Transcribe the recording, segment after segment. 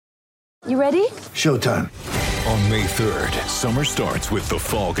You ready? Showtime. On May 3rd, summer starts with The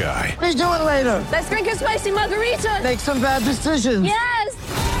Fall Guy. Let's do it later. Let's drink a spicy margarita. Make some bad decisions. Yes!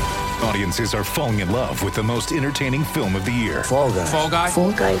 Audiences are falling in love with the most entertaining film of the year. Fall Guy. Fall Guy?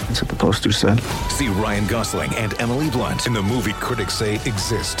 Fall guy. That's what the poster said. See Ryan Gosling and Emily Blunt in the movie critics say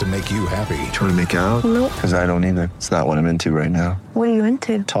exists to make you happy. Trying to make it out? Nope. Because I don't either. It's not what I'm into right now. What are you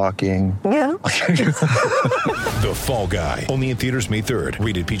into? Talking. Yeah. The Fall Guy. Only in theaters May 3rd.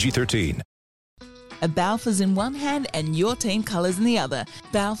 Rated PG-13. A Balfours in one hand and your team colours in the other.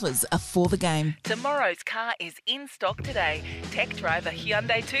 Balfours are for the game. Tomorrow's car is in stock today. Tech drive a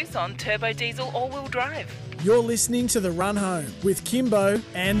Hyundai Tucson turbo diesel all-wheel drive. You're listening to The Run Home with Kimbo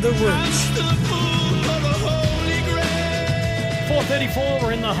and The Roots. 4:34,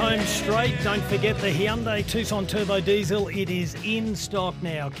 we're in the home straight. Don't forget the Hyundai Tucson Turbo Diesel. It is in stock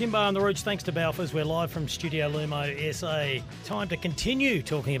now. Kimbo and The Roots, thanks to Balfours. We're live from Studio Lumo SA. Time to continue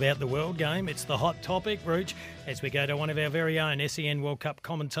talking about the World Game. It's the hot topic, Rooch, as we go to one of our very own SEN World Cup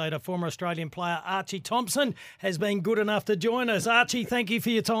commentator, former Australian player Archie Thompson, has been good enough to join us. Archie, thank you for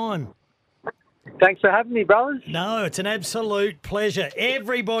your time. Thanks for having me, brothers. No, it's an absolute pleasure.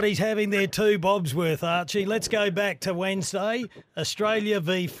 Everybody's having their two bobs worth, Archie. Let's go back to Wednesday. Australia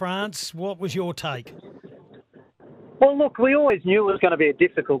v France. What was your take? Well, look, we always knew it was going to be a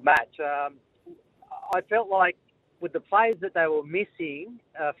difficult match. I felt like with the players that they were missing,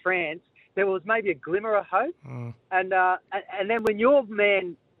 France, there was maybe a glimmer of hope. And then when your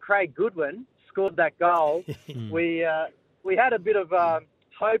man, Craig Goodwin, scored that goal, we had a bit of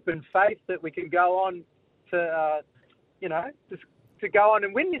hope and faith that we can go on to, to go on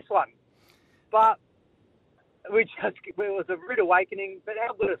and win this one. But it was a rude awakening. But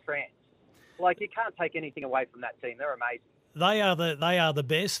how good are France? Like, you can't take anything away from that team. They're amazing. They are the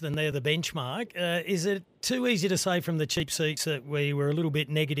best, and they're the benchmark. Is it too easy to say from the cheap seats that we were a little bit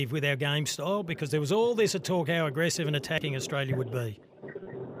negative with our game style? Because there was all this talk how aggressive and attacking Australia would be.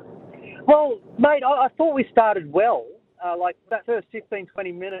 Well, mate, I thought we started well. Like that first 15,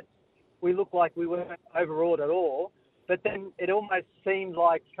 20 minutes, we looked like we weren't overawed at all. But then it almost seemed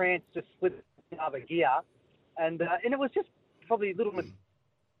like France just slipped another gear. And it was just probably a little bit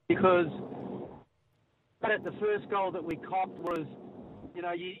because at the first goal that we copped was,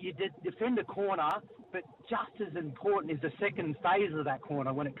 you did defend a corner, but just as important is the second phase of that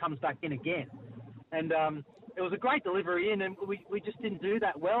corner when it comes back in again. And it was a great delivery in, and we just didn't do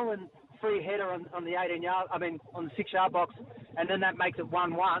that well. And free header on the on the 6-yard box, and then that makes it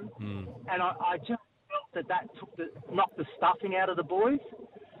 1-1. And I just felt that knocked the stuffing out of the boys.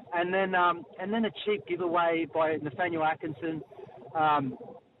 And then a cheap giveaway by Nathaniel Atkinson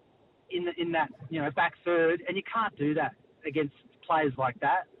in that back third, and you can't do that against players like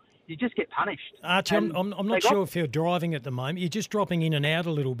that. You just get punished. Archie, I'm not sure if you're driving at the moment. You're just dropping in and out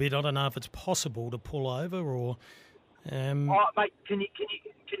a little bit. I don't know if it's possible to pull over or. Mate, can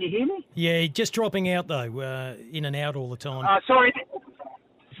you hear me? Yeah, just dropping out though, in and out all the time.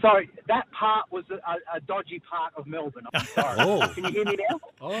 Sorry, that part was a dodgy part of Melbourne. I'm sorry. Oh. Can you hear me now?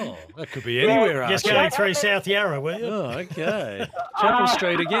 Oh, that could be anywhere, Archie. Just going through South Yarra, were you? Oh, okay. Chapel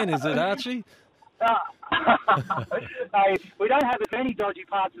Street again, is it, Archie? Hey, we don't have as many dodgy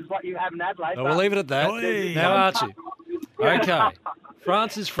parts as what you have in Adelaide. Oh, we'll leave it at that. Oi. Now, Archie. Okay.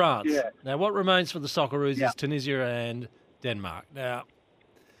 France is France. Yeah. Now, what remains for the Socceroos is Tunisia and Denmark. Now,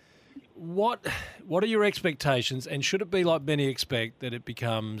 what are your expectations, and should it be like many expect that it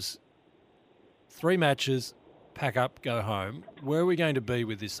becomes 3 matches, pack up, go home? Where are we going to be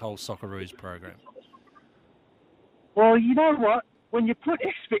with this whole Socceroos program? Well, you know what? When you put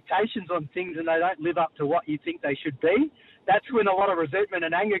expectations on things and they don't live up to what you think they should be, that's when a lot of resentment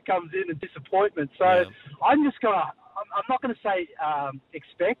and anger comes in and disappointment. So I'm not going to say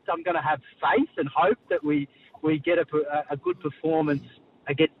expect. I'm going to have faith and hope that we get a good performance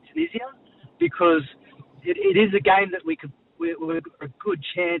against Tunisia, because it is a game that we're a good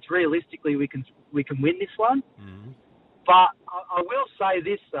chance. Realistically, we can win this one. Mm-hmm. But I will say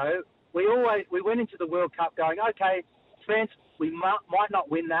this though: we went into the World Cup going, okay, France, we might not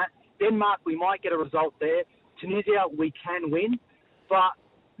win that. Denmark, we might get a result there. Tunisia, we can win. But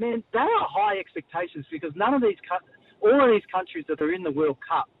man, they are high expectations, because all of these countries that are in the World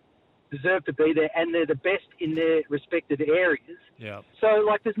Cup deserve to be there, and they're the best in their respective areas. Yeah. So,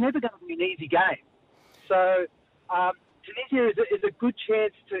 there's never going to be an easy game. So, Tunisia is a good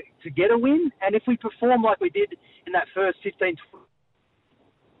chance to get a win, and if we perform like we did in that first 15,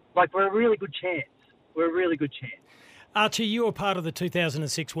 we're a really good chance. We're a really good chance. Archie, you were part of the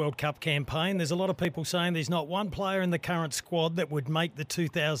 2006 World Cup campaign. There's a lot of people saying there's not one player in the current squad that would make the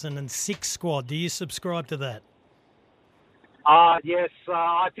 2006 squad. Do you subscribe to that? Yes,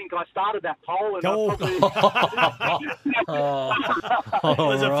 I think I started that poll. And Oh.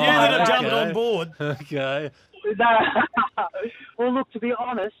 There's a few that have jumped on board. Okay. Well, look, to be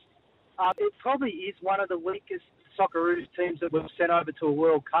honest, it probably is one of the weakest Socceroos teams that we've sent over to a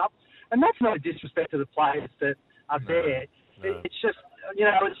World Cup. And that's no disrespect to the players that are there. No. It's just,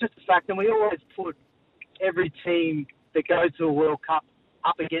 it's just a fact. And we always put every team that goes to a World Cup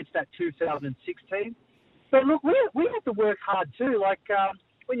up against that 2006 team. But look, we have to work hard too. Like,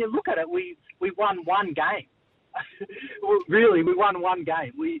 when you look at it, we won one game. Really, we won one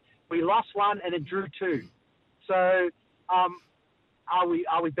game. We lost one and then drew two. So, are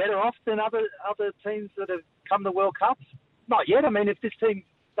we better off than other teams that have come to World Cups? Not yet. I mean, if this team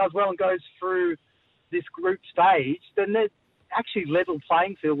does well and goes through this group stage, then they're actually level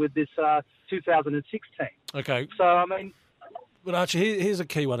playing field with this 2006 team. Okay. So, I mean... But Archie, here's a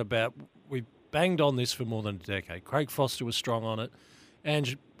key one about, we banged on this for more than a decade. Craig Foster was strong on it.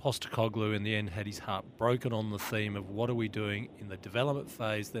 Ange Postecoglou, in the end, had his heart broken on the theme of what are we doing in the development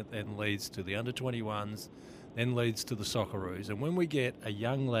phase that then leads to the under-21s, then leads to the Socceroos. And when we get a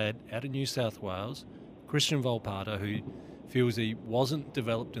young lad out of New South Wales, Christian Volpato, who feels he wasn't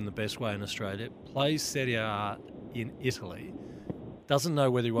developed in the best way in Australia, plays Serie A in Italy, doesn't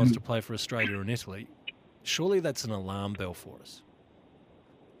know whether he wants to play for Australia or in Italy, surely that's an alarm bell for us.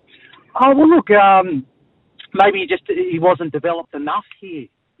 Oh, well, look, maybe he wasn't developed enough here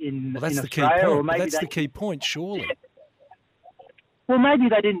in Well, that's in the key Australia. point. Or maybe That's the key point, surely. Well, maybe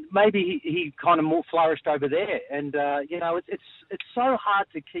they didn't. Maybe he kind of more flourished over there, and it's so hard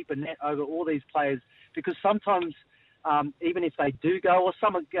to keep a net over all these players because sometimes even if they do go, or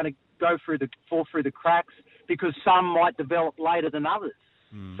some are going to fall through the cracks because some might develop later than others.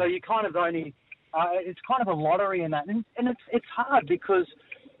 So you kind of only it's kind of a lottery in that, and it's hard because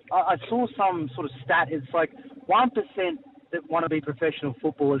I saw some sort of stat. It's like 1% that want to be professional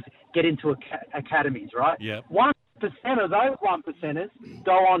footballers get into academies, right? Yeah. 1% of those 1%ers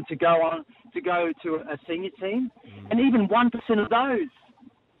go on to go to a senior team, and even 1% of those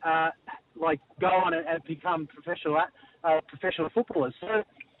go on and become professional footballers. So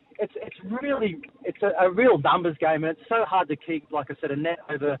it's a real numbers game, and it's so hard to keep, like I said, a net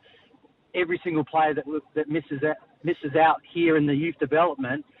over every single player that misses out here in the youth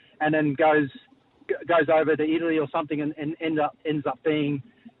development, and then goes over to Italy or something and ends up being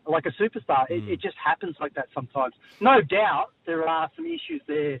like a superstar. It just happens like that sometimes. No doubt there are some issues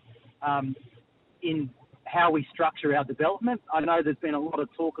there in how we structure our development. I know there's been a lot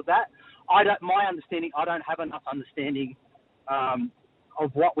of talk of that. I don't have enough understanding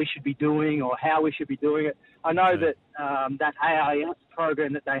of what we should be doing or how we should be doing it. I know that that AIS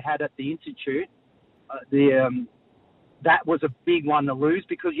program that they had at the Institute, that was a big one to lose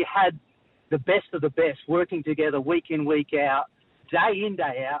because you had the best of the best working together week in, week out, day in,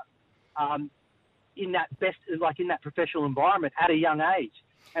 day out, in that professional environment at a young age.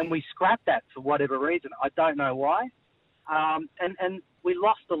 And we scrapped that for whatever reason. I don't know why. And we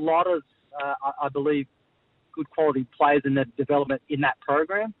lost a lot of, I believe, good quality players in the development in that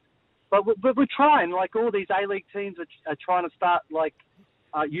program. But we're trying, like all these A-League teams are trying to start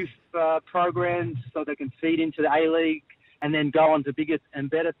youth programs so they can feed into the A-League and then go on to bigger and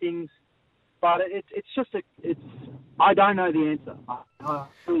better things. But I don't know the answer. I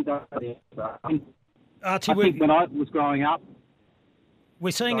really don't know the answer. Archie, I think when I was growing up,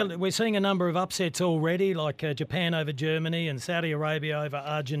 we're seeing a number of upsets already, like Japan over Germany and Saudi Arabia over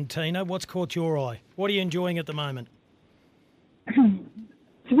Argentina. What's caught your eye? What are you enjoying at the moment? To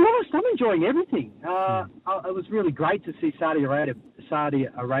be honest, I'm enjoying everything. It was really great to see Saudi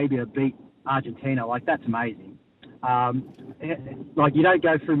Arabia beat Argentina. That's amazing. You don't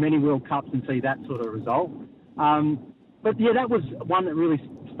go through many World Cups and see that sort of result. But yeah, that was one that really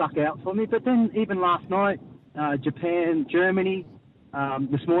stuck out for me. But then even last night, Japan, Germany,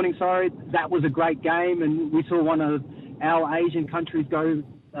 this morning, that was a great game, and we saw one of our Asian countries go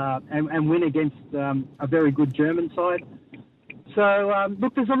and win against a very good German side. So,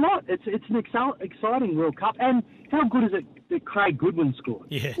 look, there's a lot. It's an exciting World Cup. And how good is it that Craig Goodwin scored?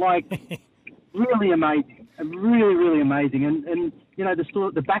 Yeah. Really amazing. Really, really amazing. And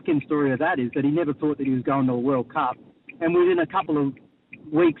the back-end story of that is that he never thought that he was going to a World Cup. And within a couple of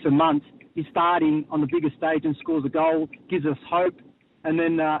weeks and months, he's starting on the biggest stage and scores a goal, gives us hope. And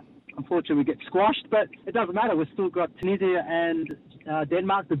then, unfortunately, we get squashed. But it doesn't matter. We've still got Tunisia and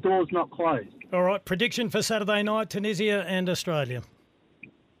Denmark. The door's not closed. All right, prediction for Saturday night, Tunisia and Australia.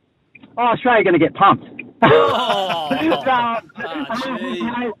 Oh, Australia are going to get pumped. Oh, I'm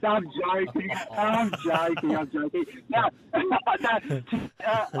joking. No,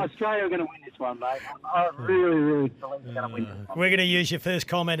 Australia are going to win this one, mate. I really, really believe they're going to win this one. We're going to use your first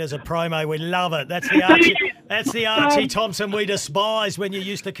comment as a promo. We love it. That's the Archie Thompson we despise when you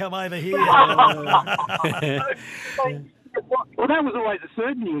used to come over here. Well, that was always a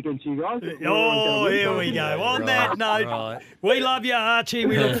certainty against you guys. Oh, here we go. On that note, we love you, Archie.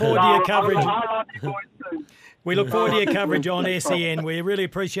 We look forward to your coverage. I love you boys too. We look forward to your coverage on SEN. We really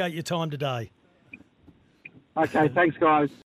appreciate your time today. Okay, thanks, guys.